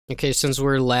Okay, since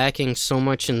we're lacking so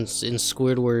much in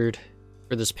Squidward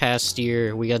for this past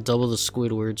year, we got double the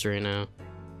Squidwards right now.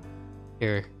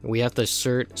 Here, we have to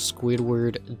assert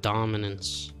Squidward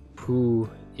dominance. Who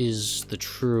is the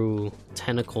true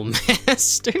tentacle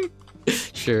master?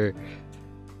 Sure.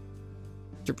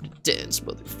 Dance,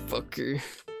 motherfucker.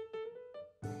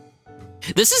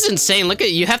 This is insane. Look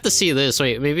at, you have to see this.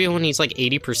 Wait, maybe when he's like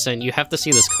 80%, you have to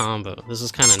see this combo. This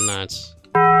is kind of nuts.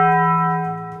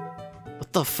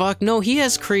 What the fuck? No, he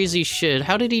has crazy shit.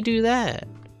 How did he do that?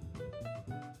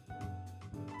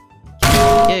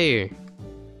 Yeah.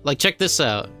 Like, check this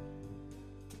out.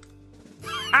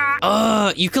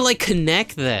 You could like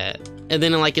connect that. And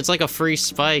then like, it's like a free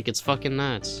spike. It's fucking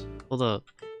nuts. Hold up.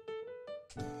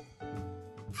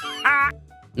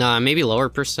 Nah, maybe lower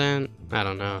percent. I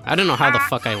don't know. I don't know how the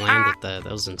fuck I landed that.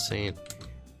 That was insane.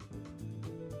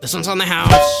 This one's on the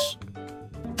house.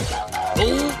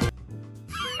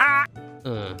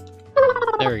 Oh.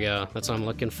 There we go. That's what I'm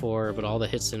looking for, but all the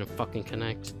hits didn't fucking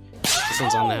connect. This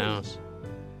one's on the house.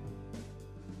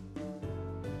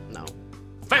 No.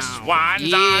 This one.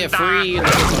 Yeah, free.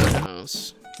 This one's on the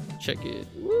house. Check it.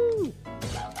 Woo.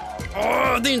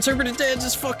 Oh, the interpreted dance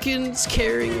is fucking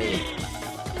carrying me.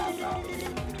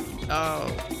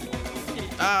 Oh.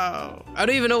 Oh. I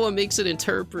don't even know what makes it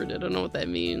interpret. I don't know what that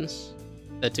means.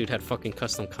 That dude had fucking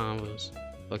custom combos.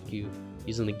 Fuck you.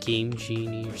 He's in the Game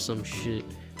Genie or some shit.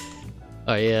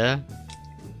 Oh, yeah?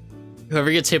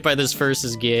 Whoever gets hit by this first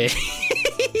is gay.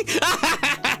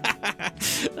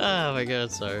 Oh my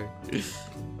god, sorry.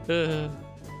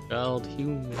 Child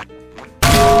humor.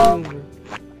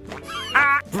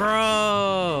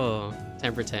 Bro!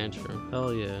 Temper tantrum.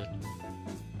 Hell yeah.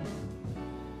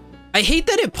 I hate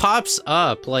that it pops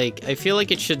up. Like, I feel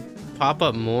like it should pop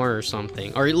up more or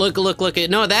something. Or look.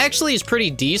 No, that actually is pretty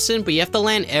decent, but you have to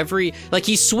land every... Like,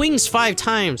 he swings 5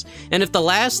 times, and if the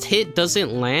last hit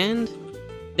doesn't land,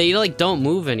 they, like, don't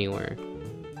move anywhere.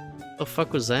 What the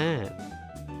fuck was that?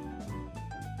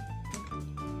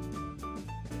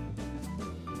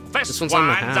 This one's on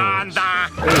the house.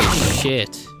 Holy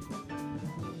shit.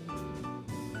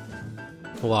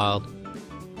 Wild.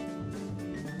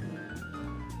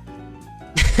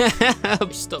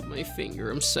 I've stubbed my finger,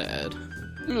 I'm sad.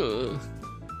 Ugh.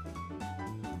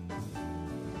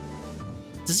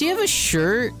 Does he have a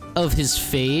shirt of his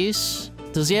face?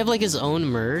 Does he have like his own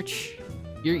merch?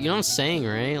 You know what I'm saying,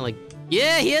 right? Like,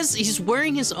 yeah, he's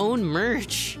wearing his own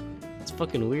merch. It's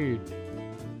fucking weird.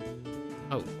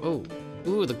 Oh.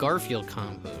 Ooh, the Garfield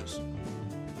combos.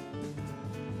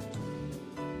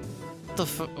 What the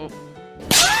fuck?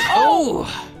 Oh!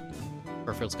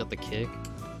 Garfield's got the kick.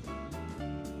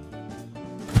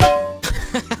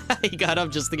 He got up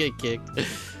just to get kicked.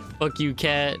 Fuck you,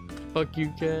 cat. Fuck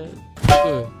you, cat.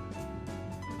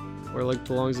 Or like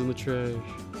belongs in the trash.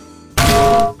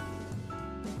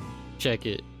 Check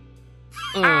it.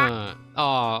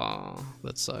 Aw,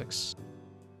 that sucks.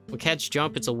 When cats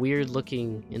jump, it's a weird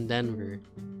looking in Denver.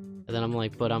 And then I'm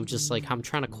like, but I'm just like, I'm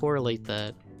trying to correlate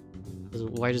that.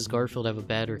 Why does Garfield have a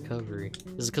bad recovery?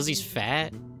 Is it because he's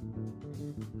fat?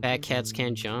 Fat cats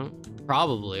can't jump?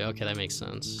 Probably. Okay, that makes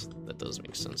sense. That does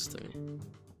make sense to me.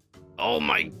 Oh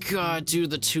my god, dude,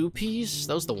 the 2-piece?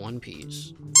 That was the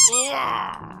 1-piece.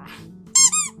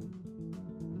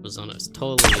 It was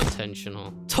totally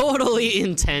intentional. Totally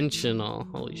intentional.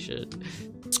 Holy shit.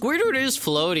 Squidward is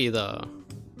floaty though.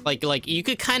 Like you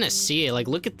could kind of see it. Like,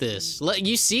 look at this.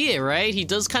 You see it, right? He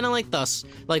does kind of like this,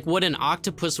 like what an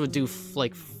octopus would do,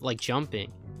 like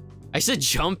jumping. I said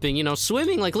jumping, you know,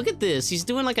 swimming. Like, look at this. He's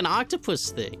doing like an octopus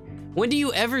thing. When do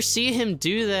you ever see him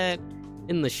do that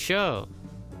in the show?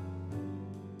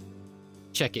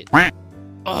 Check it.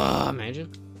 Oh, imagine.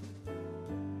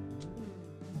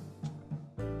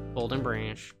 Golden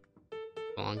branch.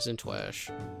 Belongs in trash.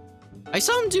 I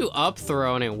saw him do up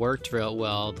throw and it worked real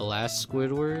well. The last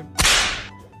Squidward.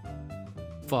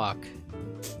 Fuck.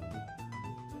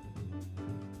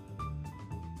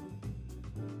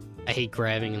 I hate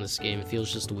grabbing in this game. It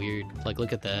feels just weird. Like,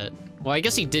 look at that. Well, I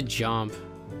guess he did jump.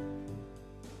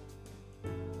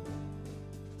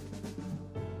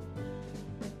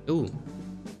 Ooh.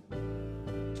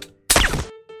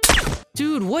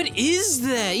 Dude, what is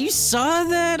that? You saw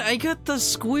that? I got the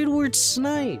Squidward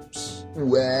snipes.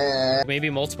 Wow. Maybe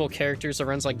multiple characters that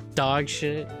runs like dog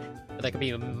shit. But that could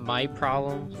be my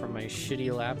problem from my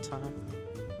shitty laptop.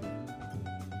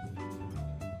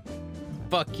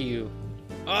 Fuck you.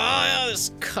 Oh,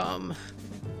 this cum.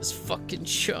 This fucking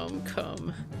chum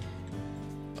cum.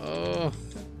 Oh.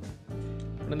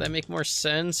 Wouldn't that make more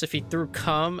sense if he threw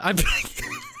cum? I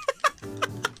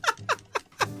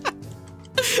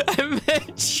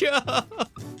meant chum.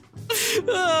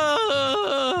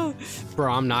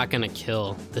 Bro, I'm not gonna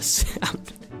kill this.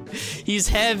 He's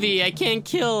heavy. I can't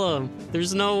kill him.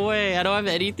 There's no way. I don't have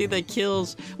anything that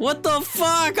kills. What the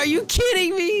fuck? Are you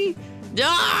kidding me?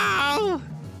 No!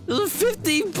 Those are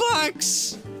 50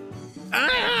 bucks.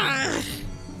 Ah!